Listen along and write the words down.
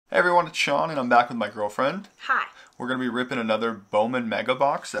Hey everyone, it's Sean and I'm back with my girlfriend. Hi. We're going to be ripping another Bowman Mega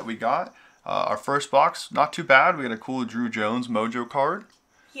box that we got. Our first box, not too bad. We got a cool Druw Jones Mojo card.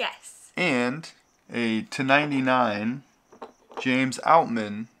 Yes. And a /99 James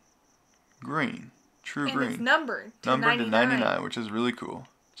Outman green. True and green. It's numbered. Numbered to 99, which is really cool.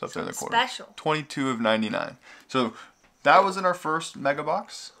 It's up there in the corner. Special. 22 of 99. So that was in our first Mega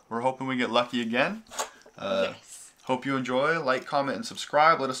box. We're hoping we get lucky again. Yes. Hope you enjoy. Like, comment, and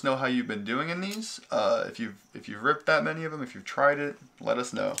subscribe. Let us know how you've been doing in these. If you've ripped that many of them, if you've tried it, let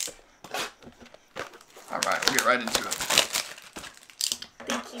us know. All right, we'll get right into it.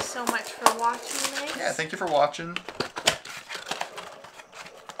 Thank you so much for watching this. Yeah, thank you for watching.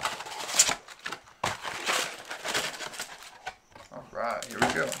 All right, here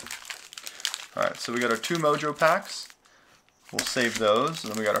we go. All right, so we got our 2 Mojo packs. We'll save those,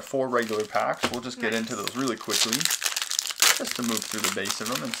 and then we got our 4 regular packs. We'll just get into those really quickly, just to move through the base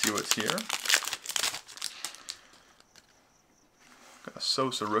of them and see what's here. Got a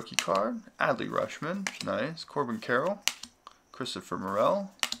Sosa rookie card, Adley Rutschman, nice, Corbin Carroll, Christopher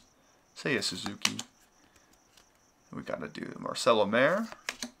Morel, Seiya Suzuki. We got to do Marcelo Mayer,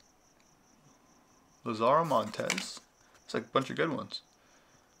 Lazaro Montes. It's like a bunch of good ones.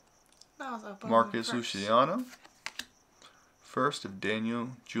 Marcus Luciano. First of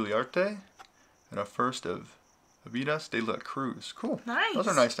Daniel Giuliarte, and a first of Avidas de la Cruz. Cool. Nice. Those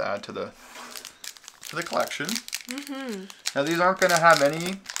are nice to add to the collection. Now these aren't going to have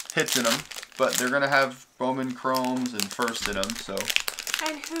any hits in them, but they're going to have Bowman Chromes and first in them. So.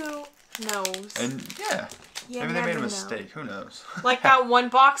 And who knows? And yeah, maybe they made a mistake. Who knows? Like that one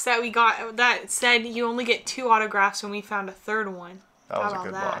box that we got that said you only get 2 autographs, and we found a 3rd one. That was a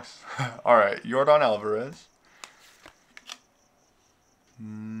good box. All right, Yordan Alvarez.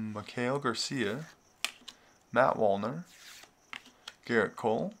 Mikhail Garcia, Matt Wallner, Garrett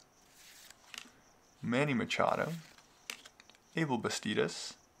Cole, Manny Machado, Abel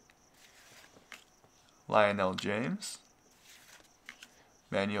Bastidas, Lionel James,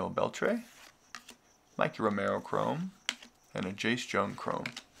 Manuel Beltre, Mikey Romero Chrome, and a Jace Jung Chrome.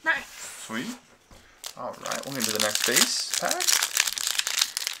 Nice. Sweet. Alright, we'll get to the next base pack.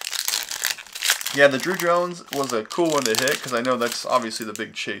 Yeah, the Druw Jones was a cool one to hit because I know that's obviously the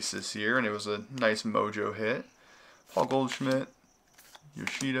big chase this year, and it was a nice Mojo hit. Paul Goldschmidt,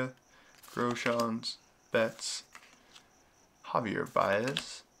 Yoshida, Groshans, Betts, Javier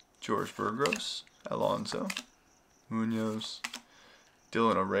Baez, George Burgos, Alonso, Munoz,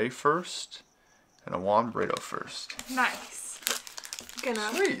 Dylan O'Ray first, and a Juan Brito first. Nice. Gonna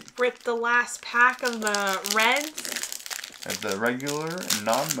rip the last pack of the reds. And the regular and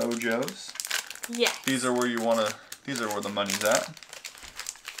non-Mojos. Yes. These are where these are where the money's at.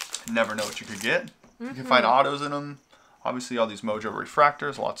 You never know what you could get. You can find autos in them. Obviously all these Mojo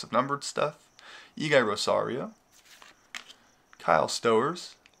refractors, lots of numbered stuff. Igor Rosario. Kyle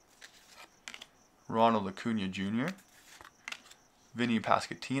Stowers. Ronald Acuna Jr. Vinny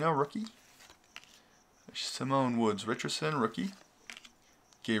Pasquantino, rookie. Simone Woods Richardson, rookie.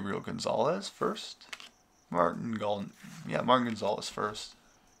 Gabriel Gonzalez first. Martin Gonzalez first.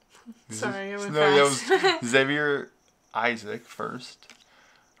 Sorry, I went fast. That was Xavier Isaac first.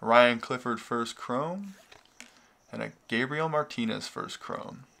 Ryan Clifford first Chrome. And a Gabriel Martinez first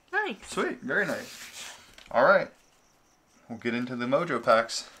Chrome. Nice. Sweet. Very nice. Alright. We'll get into the Mojo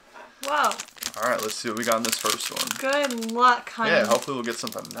packs. Whoa. Alright, let's see what we got in this first one. Good luck, honey. Yeah, hopefully we'll get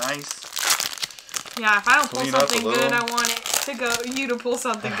something nice. Yeah, if I don't pull Clean up something good, I want it to go. You to pull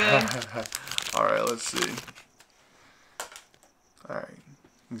something good. Alright, let's see. Alright.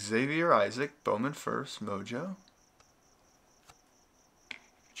 Xavier Isaac, Bowman first, Mojo.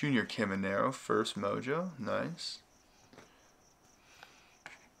 Junior Caminero, first Mojo, nice.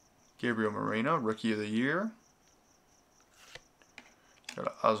 Gabriel Moreno, Rookie of the Year.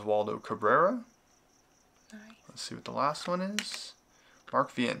 Got Oswaldo Cabrera. Nice. Let's see what the last one is.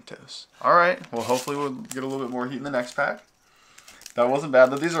 Mark Vientos. Alright, well hopefully we'll get a little bit more heat in the next pack. That wasn't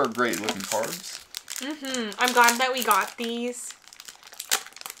bad, though. These are great looking cards. I'm glad that we got these.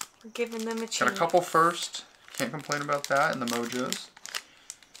 We're giving them a chance. Got a couple first. Can't complain about that in the Mojos.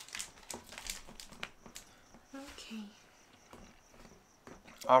 Okay.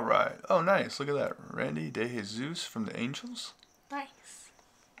 Alright. Oh, nice. Look at that. Randy DeJesus from the Angels. Nice.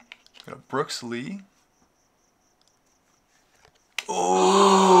 Got a Brooks Lee.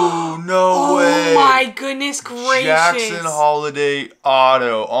 Oh, no way. Oh, my goodness gracious. Jackson Holliday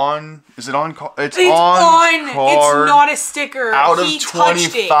auto. Is it on? It's on It's card. not a sticker. Out of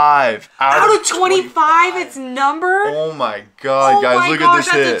 25. Out of 25, it's numbered? Oh, my God, guys. Look at this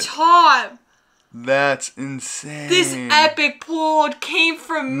hit. At the top. That's insane. This epic pull came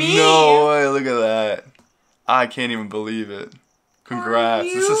from me. No way, look at that. I can't even believe it.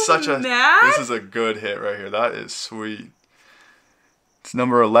 Congrats. This is such this is a good hit right here. That is sweet. It's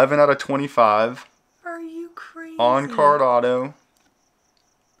number 11 out of 25. Are you crazy? On card auto.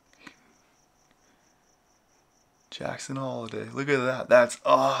 Jackson Holliday. Look at that. That's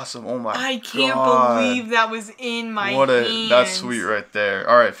awesome. Oh my god. I can't believe that was in my hands. That's sweet right there.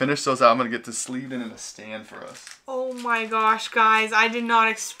 All right, finish those out. I'm going to get this sleeved in a stand for us. Oh my gosh, guys. I did not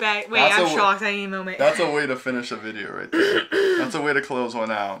expect. Wait, I'm shocked. I need a moment. That's a way to finish a video right there. That's a way to close one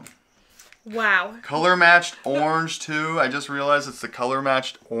out. Wow. Color matched orange too. I just realized it's the color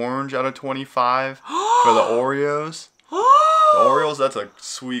matched orange out of 25 for the Oreos. The Orioles, that's a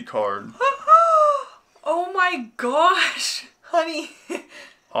sweet card. Oh my gosh, honey.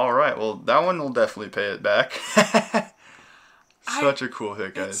 All right, well, that one will definitely pay it back. Such a cool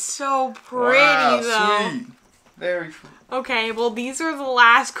hit, guys. It's so pretty, though. Sweet. Very sweet. Okay, well, these are the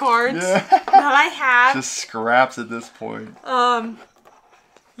last cards that I have. Just scraps at this point.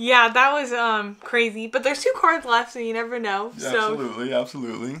 Yeah, that was crazy. But there's 2 cards left, so you never know. Yeah, absolutely,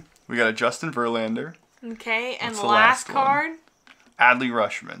 absolutely. We got a Justin Verlander. Okay, and the last card? Adley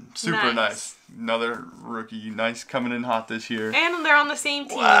Rutschman. Super nice. Another rookie. Nice coming in hot this year. And they're on the same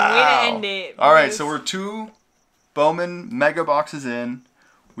team. Wow. Way to end it. All right, so we're 2 Bowman Mega boxes in.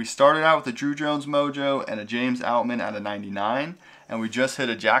 We started out with a Druw Jones Mojo and a James Outman out of 99. And we just hit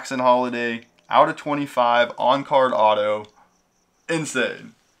a Jackson Holliday out of 25 on-card auto.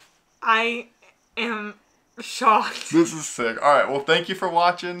 Insane. I am shocked. This is sick. All right, well, thank you for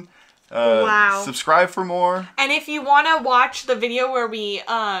watching. Wow. Subscribe for more. And if you want to watch the video where we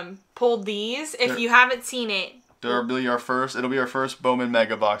pulled these, if you haven't seen it, it'll be our first Bowman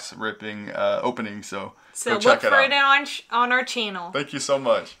Mega box opening, so go look check for it on our channel. Thank you so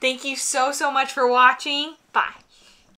much. Thank you so much for watching. Bye.